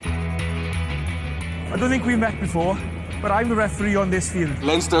I don't think we've met before, but I'm the referee on this field.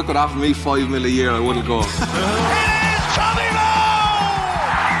 Leinster could offer me $5 million a year, I wouldn't go. It is Tommy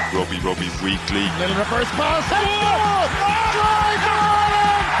Rowe! Rugby Weekly. Little reverse pass.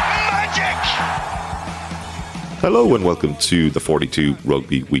 Magic! Hello and welcome to the 42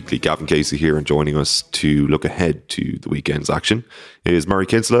 Rugby Weekly. Gavin Casey here, and joining us to look ahead to the weekend's action is Murray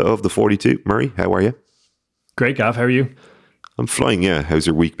Kinsella of the 42. Murray, how are you? Great, Gav. How are you? I'm flying, yeah. How's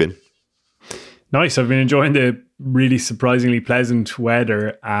your week been? Nice. I've been enjoying the really surprisingly pleasant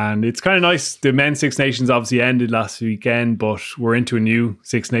weather, and it's kind of nice. The men's Six Nations obviously ended last weekend, but we're into a new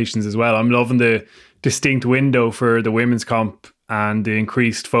Six Nations as well. I'm loving the distinct window for the women's comp and the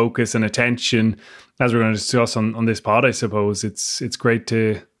increased focus and attention, as we're going to discuss on this pod, I suppose. It's great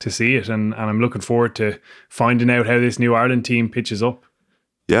to see it, and I'm looking forward to finding out how this new Ireland team pitches up.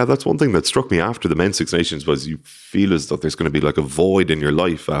 Yeah, that's one thing that struck me after the men's Six Nations was you feel as though there's going to be like a void in your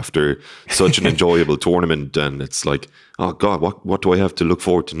life after such an enjoyable tournament, and it's like, oh God, what do I have to look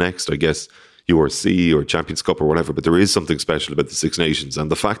forward to next? I guess URC or Champions Cup or whatever, but there is something special about the Six Nations,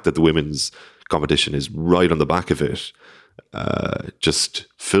 and the fact that the women's competition is right on the back of it just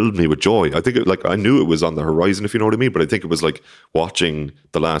filled me with joy. I think I knew it was on the horizon, if you know what I mean, but I think it was like watching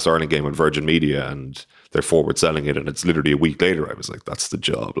the last Ireland game on Virgin Media and they're forward selling it, and it's literally a week later. I was like, that's the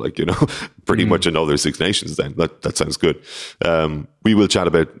job, pretty much another Six Nations then. That sounds good. We will chat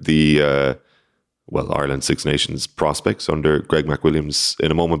about the Ireland Six Nations prospects under Greg McWilliams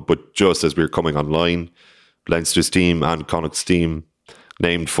in a moment, but just as we're coming online, Leinster's team and Connacht's team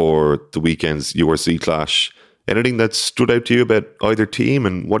named for the weekend's URC clash. Anything that stood out to you about either team,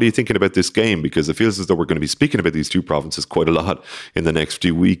 and what are you thinking about this game? Because it feels as though we're going to be speaking about these two provinces quite a lot in the next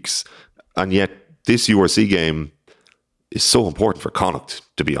few weeks, and yet this URC game is so important for Connacht,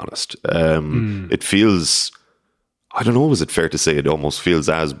 to be honest. It feels, I don't know, is it fair to say it almost feels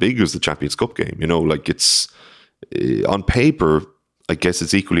as big as the Champions Cup game? It's on paper, I guess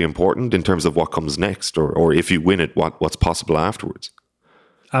it's equally important in terms of what comes next, or if you win it, what's possible afterwards.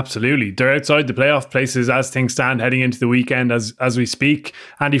 Absolutely. They're outside the playoff places as things stand heading into the weekend as we speak.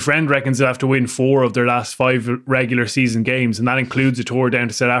 Andy Friend reckons they'll have to win 4 of their last 5 regular season games, and that includes a tour down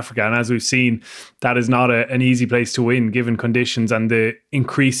to South Africa. And as we've seen, that is not an easy place to win given conditions and the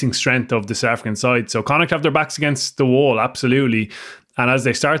increasing strength of the South African side. So Connacht have their backs against the wall, absolutely. And as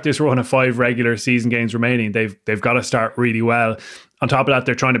they start this run of 5 regular season games remaining, they've got to start really well. On top of that,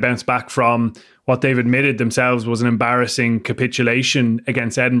 they're trying to bounce back from what they've admitted themselves was an embarrassing capitulation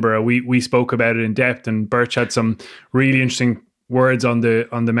against Edinburgh. We spoke about it in depth, and Birch had some really interesting words on the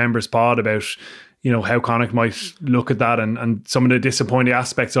members pod about how Connacht might look at that and some of the disappointing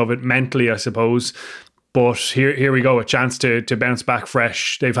aspects of it mentally, I suppose. But here we go, a chance to bounce back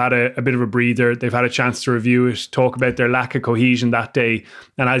fresh. They've had a bit of a breather. They've had a chance to review it, talk about their lack of cohesion that day.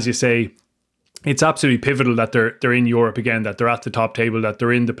 And as you say, it's absolutely pivotal that they're in Europe again, that they're at the top table, that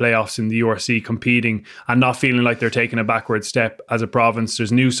they're in the playoffs in the URC competing and not feeling like they're taking a backward step as a province.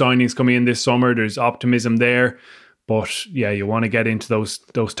 There's new signings coming in this summer. There's optimism there. But yeah, you want to get into those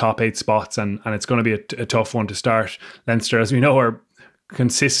top 8 spots, and it's going to be a tough one to start. Leinster, as we know, are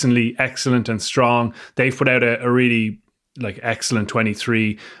consistently excellent and strong. They've put out a really excellent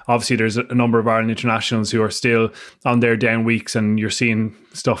 23. Obviously there's a number of Ireland internationals who are still on their down weeks, and you're seeing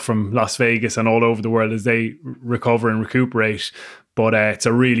stuff from Las Vegas and all over the world as they recover and recuperate. But it's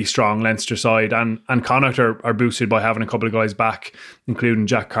a really strong Leinster side, and Connacht are boosted by having a couple of guys back, including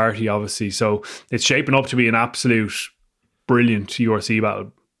Jack Carty, obviously. So it's shaping up to be an absolute brilliant URC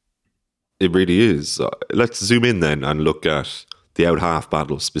battle. It really is. Let's zoom in then and look at the out half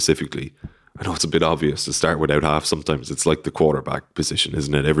battle specifically. I know it's a bit obvious to start with out half. Sometimes it's like the quarterback position,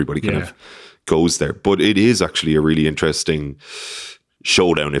 isn't it? Everybody kind of goes there. But it is actually a really interesting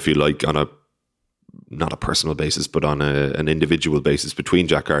showdown, if you like, on not a personal basis, but on an individual basis between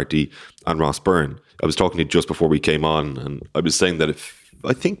Jack Carty and Ross Byrne. I was talking to you just before we came on, and I was saying that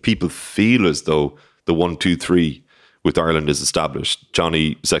I think people feel as though the 1-2-3 with Ireland is established.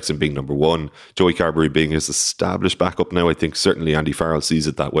 Johnny Sexton being number 1, Joey Carbery being his established backup now. I think certainly Andy Farrell sees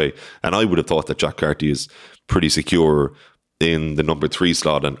it that way. And I would have thought that Jack Carty is pretty secure in the number 3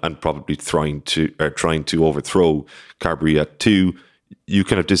 slot and probably trying to overthrow Carbery at 2. You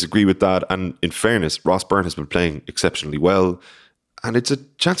kind of disagree with that. And in fairness, Ross Byrne has been playing exceptionally well. And it's a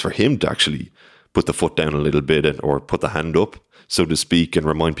chance for him to actually put the foot down a little bit or put the hand up, so to speak, and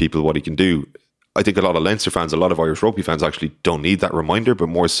remind people what he can do. I think a lot of Leinster fans, a lot of Irish rugby fans actually don't need that reminder, but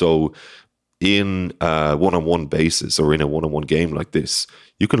more so in a one-on-one basis or in a one-on-one game like this,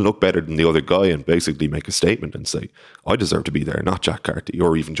 you can look better than the other guy and basically make a statement and say, I deserve to be there, not Jack Carty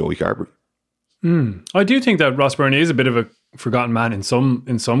or even Joey Carbery. I do think that Ross Byrne is a bit of a forgotten man in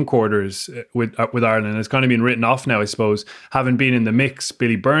some quarters with Ireland. It's kind of been written off now, I suppose. Having been in the mix,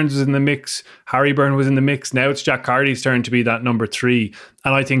 Billy Burns was in the mix, Harry Byrne was in the mix. Now it's Jack Carty's turn to be that number 3,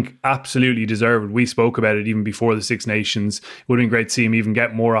 and I think absolutely deserved. We spoke about it even before the Six Nations. It would have been great to see him even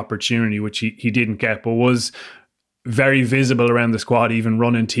get more opportunity, which he didn't get, but was very visible around the squad, even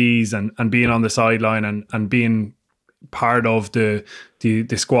running tees and being on the sideline and being part of the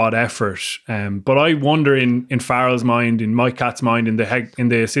squad effort. But I wonder in Farrell's mind, in Mike Catt's mind, in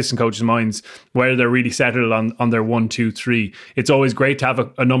the assistant coach's minds, whether they're really settled on their 1, 2, 3. It's always great to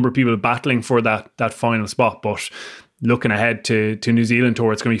have a number of people battling for that final spot. But looking ahead to New Zealand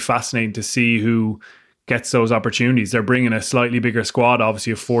tour, it's going to be fascinating to see who gets those opportunities. They're bringing a slightly bigger squad,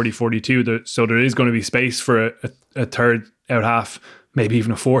 obviously of 40-42, so there is going to be space for a third out half, maybe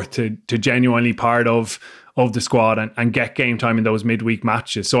even a fourth, to genuinely part of the squad and get game time in those midweek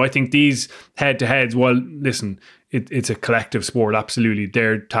matches. So I think these head-to-heads, well, listen, it's a collective sport, absolutely.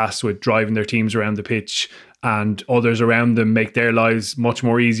 They're tasked with driving their teams around the pitch, and others around them make their lives much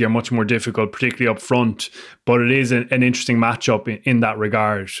more easier, much more difficult, particularly up front. But it is an interesting matchup in that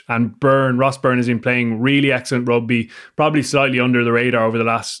regard. And Ross Byrne has been playing really excellent rugby, probably slightly under the radar over the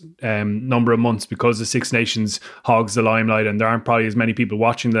last number of months because the Six Nations hogs the limelight and there aren't probably as many people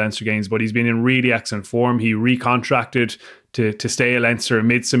watching the Leinster games, but he's been in really excellent form. He recontracted to stay at Leinster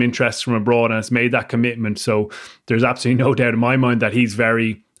amid some interest from abroad and has made that commitment. So there's absolutely no doubt in my mind that he's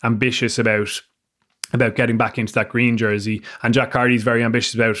very ambitious about getting back into that green jersey, and Jack Carty's very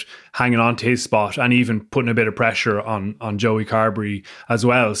ambitious about hanging on to his spot and even putting a bit of pressure on Joey Carbery as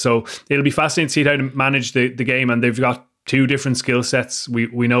well. So it'll be fascinating to see how to manage the game, and they've got 2 different skill sets.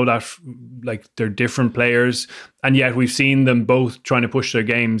 We know that, like, they're different players, and yet we've seen them both trying to push their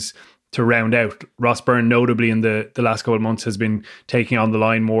games to round out. Ross Byrne, notably in the last couple of months, has been taking on the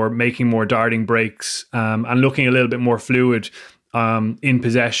line more, making more darting breaks, and looking a little bit more fluid in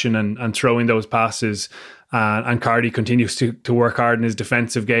possession and throwing those passes. And Carty continues to work hard in his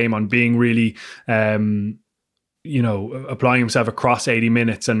defensive game on being really, applying himself across 80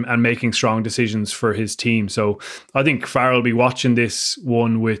 minutes and making strong decisions for his team. So I think Farrell will be watching this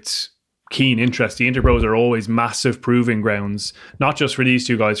one with keen interest. The Interpros are always massive proving grounds, not just for these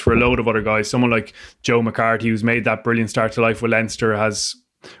 2 guys, for a load of other guys. Someone like Joe McCarthy, who's made that brilliant start to life with Leinster, has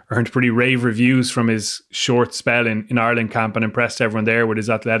earned pretty rave reviews from his short spell in Ireland camp and impressed everyone there with his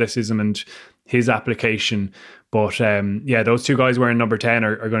athleticism and his application. But those 2 guys wearing number 10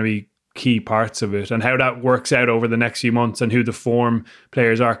 are going to be key parts of it. And how that works out over the next few months and who the form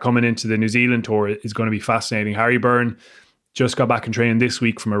players are coming into the New Zealand tour is going to be fascinating. Harry Byrne just got back in training this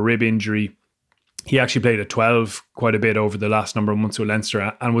week from a rib injury. He actually played at 12 quite a bit over the last number of months with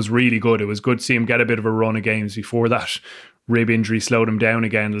Leinster and was really good. It was good to see him get a bit of a run of games before that rib injury slowed him down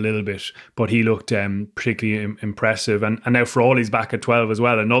again a little bit, but he looked particularly impressive. And now Frall he's back at 12 as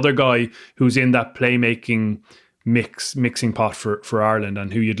well. Another guy who's in that playmaking mixing pot for Ireland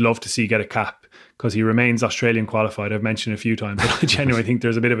and who you'd love to see get a cap because he remains Australian qualified. I've mentioned a few times, but I genuinely think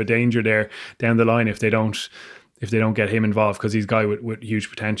there's a bit of a danger there down the line if they don't get him involved, because he's a guy with huge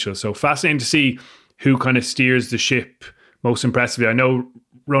potential. So fascinating to see who kind of steers the ship most impressively. I know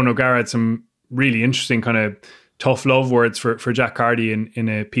Ronan O'Gara had some really interesting kind of tough love words for Jack Carty in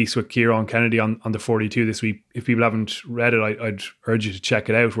a piece with Kieran Kennedy on the 42 this week. If people haven't read it, I'd urge you to check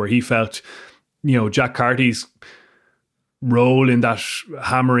it out, where he felt, Jack Carty's role in that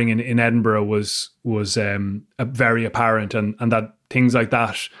hammering in Edinburgh was very apparent, and that things like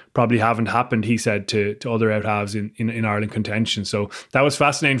that probably haven't happened, he said, to other out halves in Ireland contention. So that was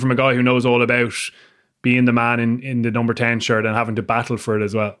fascinating from a guy who knows all about being the man in the number 10 shirt and having to battle for it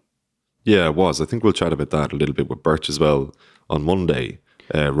as well. Yeah, it was. I think we'll chat about that a little bit with Birch as well on Monday.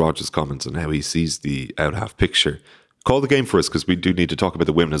 Roger's comments on how he sees the out half picture. Call the game for us, because we do need to talk about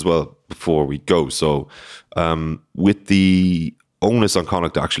the women as well before we go. So with the onus on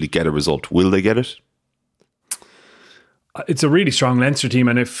Connacht to actually get a result, will they get it? It's a really strong Leinster team,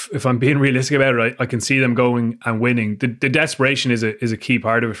 and if I'm being realistic about it, I can see them going and winning. The desperation is a key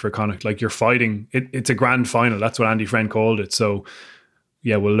part of it for Connacht. Like, you're fighting. It's a grand final. That's what Andy Friend called it. So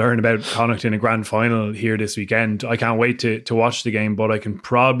yeah, we'll learn about Connacht in a grand final here this weekend. I can't wait to watch the game, but I can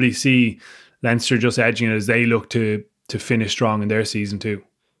probably see Leinster just edging it as they look to finish strong in their season too.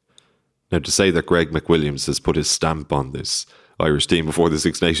 Now, to say that Greg McWilliams has put his stamp on this Irish team before the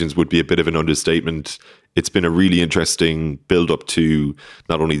Six Nations would be a bit of an understatement. It's been a really interesting build-up to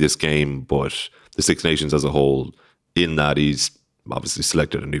not only this game, but the Six Nations as a whole, in that he's obviously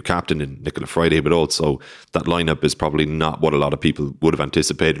selected a new captain in Nicola Friday, but also that lineup is probably not what a lot of people would have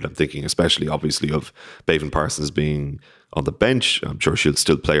anticipated. I'm thinking especially, obviously, of Bevan Parsons being on the bench. I'm sure she'll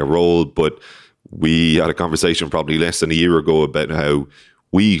still play a role, but we had a conversation probably less than a year ago about how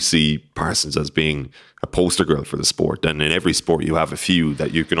we see Parsons as being a poster girl for the sport. And in every sport, you have a few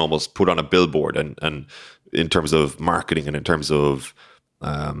that you can almost put on a billboard. And in terms of marketing and in terms of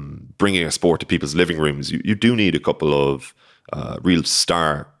bringing a sport to people's living rooms, you do need a couple of real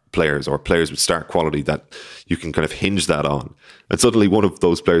star players or players with star quality that you can kind of hinge that on. And suddenly one of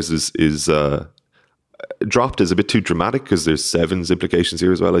those players is dropped as a bit too dramatic, because there's sevens implications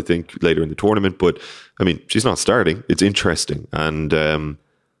here as well, I think, later in the tournament. But I mean, she's not starting. It's interesting. And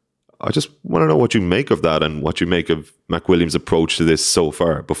I just want to know what you make of that and what you make of McWilliams' approach to this so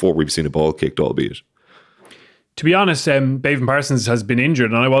far, before we've seen a ball kicked, albeit. To be honest, Bevan Parsons has been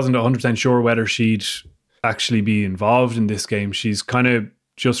injured, and I wasn't 100% sure whether she'd actually be involved in this game. She's kind of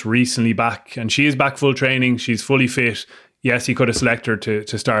just recently back, and she is back full training. She's fully fit. Yes, he could have selected her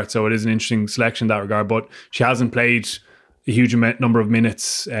to start, so it is an interesting selection in that regard, but she hasn't played a huge number of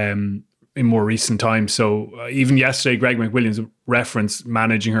minutes in more recent times. So even yesterday, Greg McWilliams referenced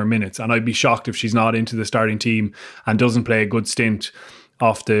managing her minutes, and I'd be shocked if she's not into the starting team and doesn't play a good stint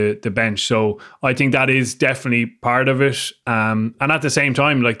off the bench. So I think that is definitely part of it. And at the same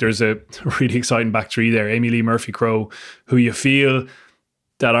time, like, there's a really exciting back three there. Amy Lee Murphy-Crowe, who you feel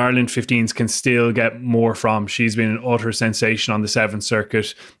that Ireland 15s can still get more from. She's been an utter sensation on the Sevens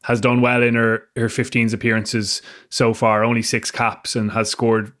circuit, has done well in her 15s appearances so far, only 6 caps, and has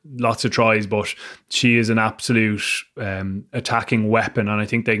scored lots of tries, but she is an absolute attacking weapon, and I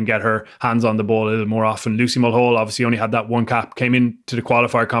think they can get her hands on the ball a little more often. Lucy Mulhall obviously only had that 1 cap, came into the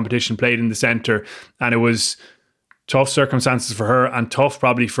qualifier competition, played in the centre, and it was tough circumstances for her, and tough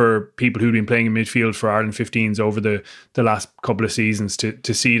probably for people who've been playing in midfield for Ireland 15s over the last couple of seasons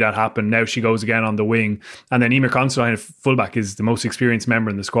to see that happen. Now she goes again on the wing. And then Emer Considine, fullback, is the most experienced member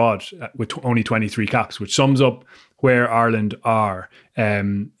in the squad with only 23 caps, which sums up where Ireland are.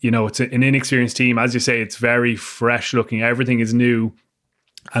 It's an inexperienced team. As you say, it's very fresh looking. Everything is new.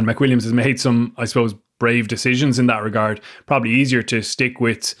 And McWilliams has made some, I suppose, brave decisions in that regard. Probably easier to stick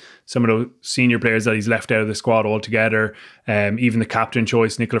with some of those senior players that he's left out of the squad altogether. Even the captain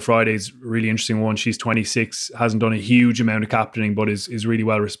choice, Nicola Friday's a really interesting one. She's 26, hasn't done a huge amount of captaining, but is really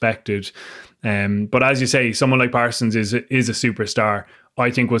well respected. But as you say, someone like Parsons is a superstar.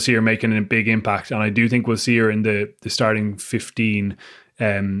 I think we'll see her making a big impact, and I do think we'll see her in the starting 15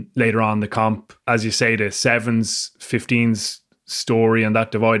 later on the comp. As you say, the sevens, 15s story and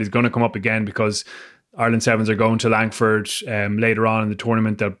that divide is going to come up again, because Ireland Sevens are going to Langford later on in the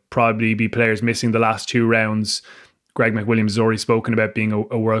tournament. There'll probably be players missing the last 2 rounds. Greg McWilliams has already spoken about being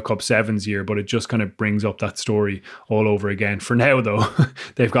a World Cup Sevens year, but it just kind of brings up that story all over again. For now, though,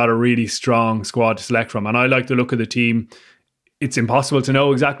 they've got a really strong squad to select from, and I like the look of the team. It's impossible to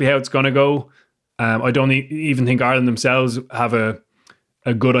know exactly how it's going to go. I don't even think Ireland themselves have a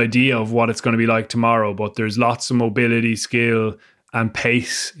good idea of what it's going to be like tomorrow, but there's lots of mobility, skill and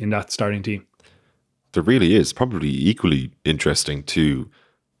pace in that starting team. There really is. Probably equally interesting to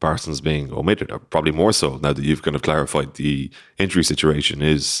Parsons being omitted, or probably more so now that you've kind of clarified the injury situation,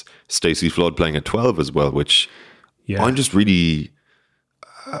 is Stacey Flood playing at 12 as well, which I'm just really...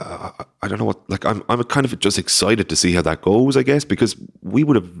 I don't know what, like, I'm kind of just excited to see how that goes, I guess, because we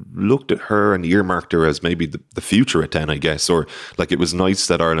would have looked at her and earmarked her as maybe the future at 10, I guess, or like it was nice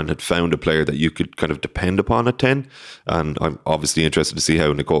that Ireland had found a player that you could kind of depend upon at 10. And I'm obviously interested to see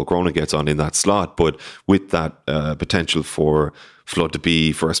how Nicole Cronin gets on in that slot, but with that potential for Flood to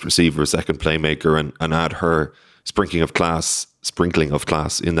be first receiver, second playmaker, and add her sprinkling of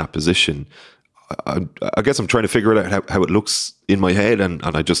class in that position, I guess I'm trying to figure out how it looks in my head, and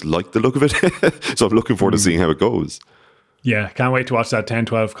I just like the look of it. So I'm looking forward to seeing how it goes. Yeah, can't wait to watch that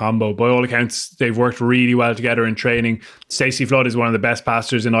 10-12 combo. By all accounts, they've worked really well together in training. Stacey Flood is one of the best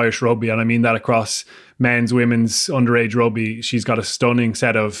passers in Irish rugby, and I mean that across men's, women's, underage rugby. She's got a stunning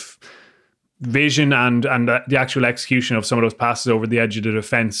set of vision and the actual execution of some of those passes over the edge of the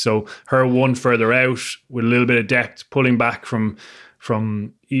defence. So her one further out with a little bit of depth, pulling back from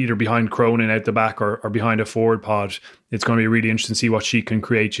either behind Cronin out the back or behind a forward pod. It's going to be really interesting to see what she can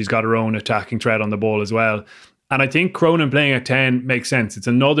create. She's got her own attacking threat on the ball as well. And I think Cronin playing at 10 makes sense. It's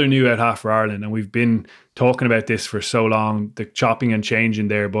another new out half for Ireland, and we've been talking about this for so long, the chopping and changing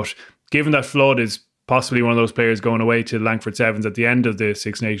there. But given that Flood is possibly one of those players going away to Langford Sevens at the end of the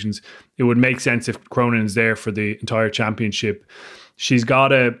Six Nations, it would make sense if Cronin is there for the entire championship. She's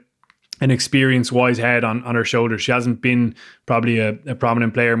got an experienced wise head on her shoulders. She hasn't been probably a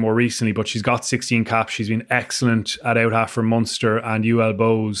prominent player more recently, but she's got 16 caps. She's been excellent at out half for Munster and UL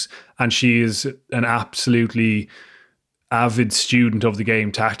Bows, and she is an absolutely avid student of the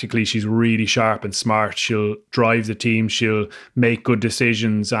game. Tactically, she's really sharp and smart. She'll drive the team. She'll make good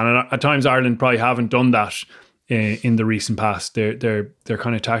decisions. And at times, Ireland probably haven't done that in the recent past. Their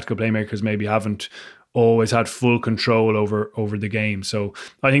kind of tactical playmakers maybe haven't always had full control over the game. So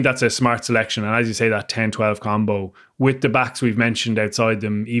I think that's a smart selection. And as you say, that 10-12 combo with the backs we've mentioned outside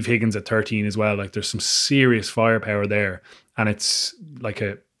them, Eve Higgins at 13 as well. Like, there's some serious firepower there. And it's like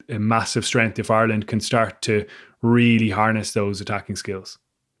a massive strength if Ireland can start to really harness those attacking skills.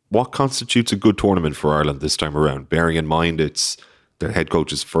 What constitutes a good tournament for Ireland this time around? Bearing in mind it's their head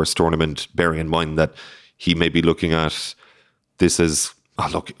coach's first tournament, bearing in mind that he may be looking at this as,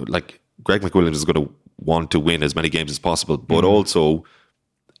 like Greg McWilliams is going to want to win as many games as possible, but also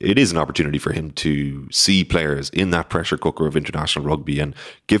it is an opportunity for him to see players in that pressure cooker of international rugby and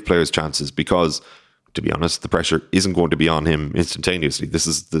give players chances, because, to be honest, the pressure isn't going to be on him instantaneously. This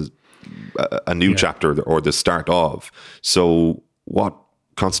is a new chapter, or the start of. So what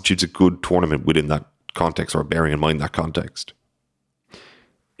constitutes a good tournament within that context, or bearing in mind that context?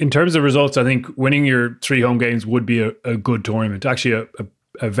 In terms of results, I think winning your 3 home games would be a good tournament. Actually,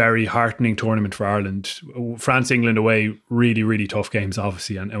 a very heartening tournament for Ireland. France, England away, really, really tough games,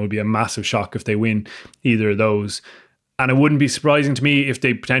 obviously, and it would be a massive shock if they win either of those. And it wouldn't be surprising to me if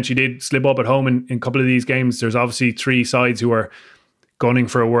they potentially did slip up at home in a couple of these games. There's obviously 3 sides who are gunning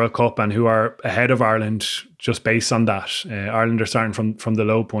for a World Cup and who are ahead of Ireland just based on that. Ireland are starting from the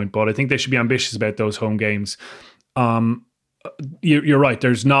low point, but I think they should be ambitious about those home games. You're right,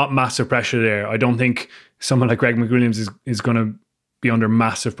 there's not massive pressure there. I don't think someone like Greg McWilliams is going to be under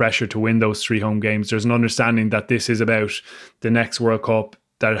massive pressure to win those 3 home games. There's an understanding that this is about the next World Cup,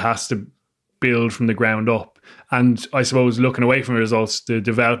 that it has to build from the ground up. And I suppose looking away from the results, the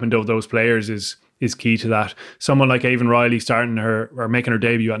development of those players is key to that. Someone like Avon Riley starting or making her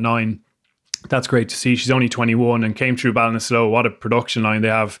debut at 9, that's great to see. She's only 21 and came through Ballinasloe. What a production line they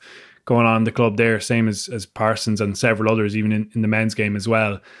have going on in the club there, same as Parsons and several others, even in the men's game as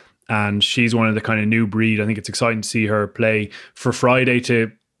well. And she's one of the kind of new breed. I think it's exciting to see her play. For Friday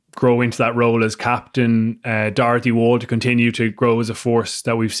to grow into that role as captain, Dorothy Wall to continue to grow as a force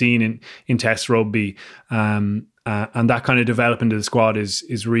that we've seen in Test rugby, and that kind of development of the squad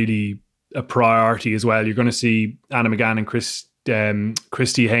is really a priority as well. You're going to see Anna McGann and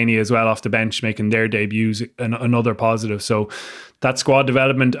Christy Haney as well off the bench making their debuts, another positive. So that squad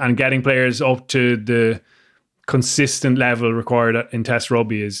development and getting players up to the consistent level required in Test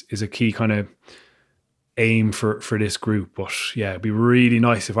rugby is a key kind of aim for this group. But yeah, it'd be really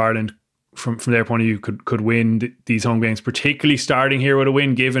nice if Ireland, from their point of view, could win these home games, particularly starting here with a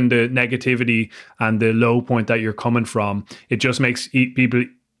win, given the negativity and the low point that you're coming from. It just makes people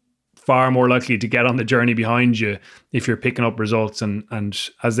far more likely to get on the journey behind you if you're picking up results and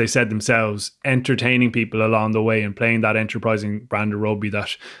as they said themselves, entertaining people along the way and playing that enterprising brand of rugby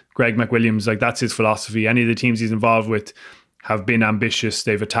that Greg McWilliams, like, that's his philosophy. Any of the teams he's involved with have been ambitious.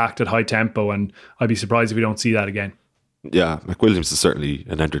 They've attacked at high tempo, and I'd be surprised if we don't see that again. Yeah, McWilliams is certainly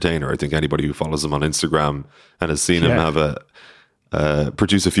an entertainer. I think anybody who follows him on Instagram and has seen him have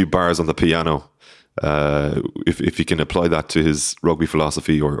produce a few bars on the piano, if he can apply that to his rugby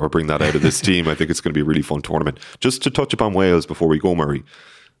philosophy or bring that out of this team, I think it's going to be a really fun tournament. Just to touch upon Wales before we go, Murray,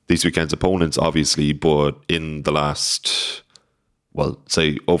 these weekend's opponents, obviously, but in the last,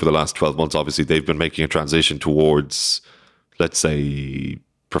 say over the last 12 months, obviously they've been making a transition towards, let's say,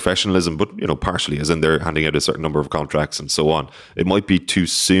 professionalism, but partially, as in they're handing out a certain number of contracts and so on. It might be too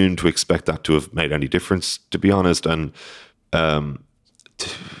soon to expect that to have made any difference, to be honest. And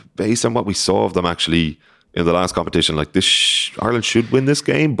based on what we saw of them actually in the last competition, like this, Ireland should win this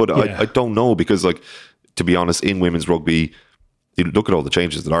game, but I don't know, because, like, to be honest, in women's rugby, you look at all the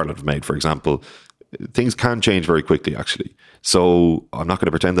changes that Ireland have made, for example, things can change very quickly, actually. So I'm not going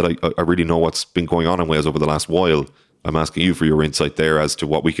to pretend that I really know what's been going on in Wales over the last while. I'm asking you for your insight there as to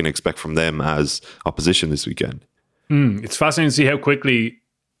what we can expect from them as opposition this weekend. It's fascinating to see how quickly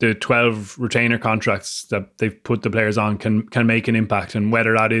the 12 retainer contracts that they've put the players on can make an impact, and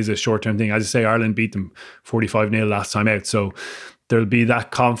whether that is a short-term thing. As I say, Ireland beat them 45-0 last time out, so there'll be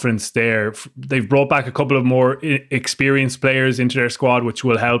that confidence there. They've brought back a couple of more experienced players into their squad, which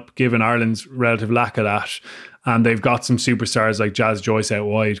will help, given Ireland's relative lack of that. And they've got some superstars like Jazz Joyce out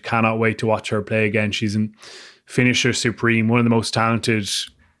wide. Cannot wait to watch her play again. She's a finisher supreme, one of the most talented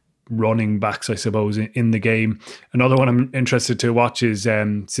running backs, I suppose, in the game. Another one I'm interested to watch is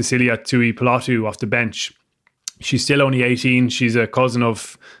Cecilia Tui-Pilatu off the bench. She's still only 18. She's a cousin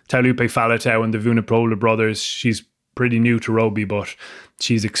of Taulipe Faletau and the Vunipola brothers. She's pretty new to rugby, but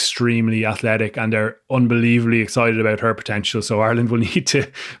she's extremely athletic and they're unbelievably excited about her potential. So Ireland will need to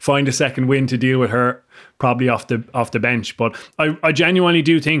find a second win to deal with her, probably off the bench. But I genuinely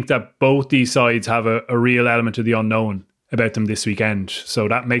do think that both these sides have a real element of the unknown about them this weekend. So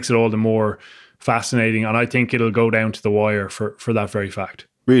that makes it all the more fascinating. And I think it'll go down to the wire for that very fact.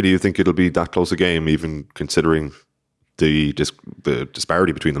 Really, you think it'll be that close a game, even considering the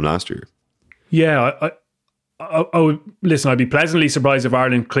disparity between them last year? Yeah, I would listen. I'd be pleasantly surprised if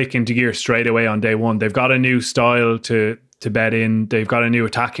Ireland click into gear straight away on day one. They've got a new style to bed in. They've got a new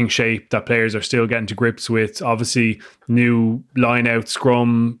attacking shape that players are still getting to grips with. Obviously, new line out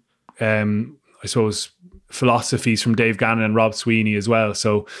scrum. I suppose philosophies from Dave Gannon and Rob Sweeney as well.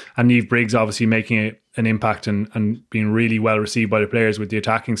 So, and Niamh Briggs obviously making an impact and being really well received by the players with the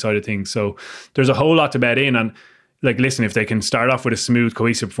attacking side of things. So there's a whole lot to bed in. And like, listen, if they can start off with a smooth,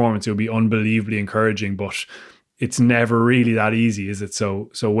 cohesive performance, it would be unbelievably encouraging. But it's never really that easy, is it? So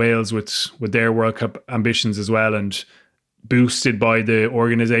Wales with their World Cup ambitions as well, and boosted by the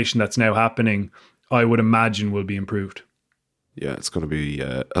organisation that's now happening, I would imagine will be improved. Yeah, it's going to be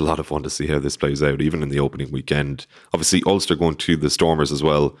a lot of fun to see how this plays out, even in the opening weekend. Obviously, Ulster going to the Stormers as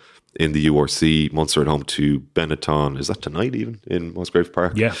well in the URC. Munster at home to Benetton. Is that tonight even in Musgrave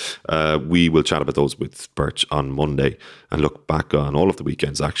Park? Yeah. We will chat about those with Birch on Monday and look back on all of the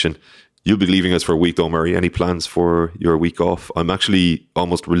weekend's action. You'll be leaving us for a week though, Murray. Any plans for your week off? I'm actually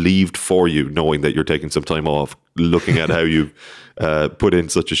almost relieved for you knowing that you're taking some time off, looking at how you've put in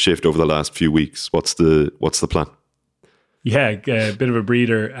such a shift over the last few weeks. What's the plan? Yeah, a bit of a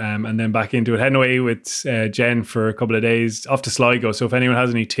breather and then back into it. Heading away with Jen for a couple of days off to Sligo. So if anyone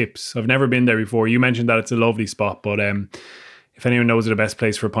has any tips, I've never been there before. You mentioned that it's a lovely spot, but if anyone knows the best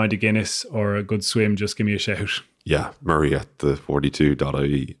place for a pint of Guinness or a good swim, just give me a shout. Yeah, Murray at the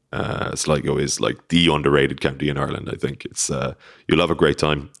 42.ie. Sligo is like the underrated county in Ireland. I think it's you'll have a great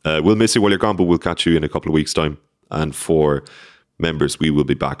time. We'll miss you while you're gone, but we'll catch you in a couple of weeks' time. And for members, we will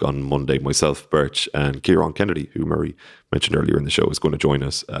be back on Monday. Myself, Birch, and Kieran Kennedy, who Murray mentioned earlier in the show, is going to join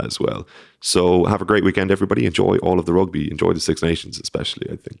us as well. So have a great weekend, everybody. Enjoy all of the rugby. Enjoy the Six Nations,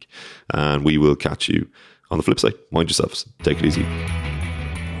 especially, I think. And we will catch you on the flip side. Mind yourselves. Take it easy.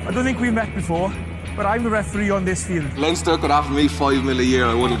 I don't think we met before, but I'm the referee on this field. Leinster could offer me $5 million a year,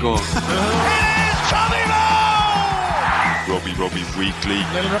 I wouldn't go. It is Tommy Lowe! Rugby Weekly.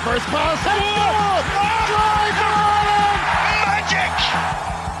 Little reverse pass.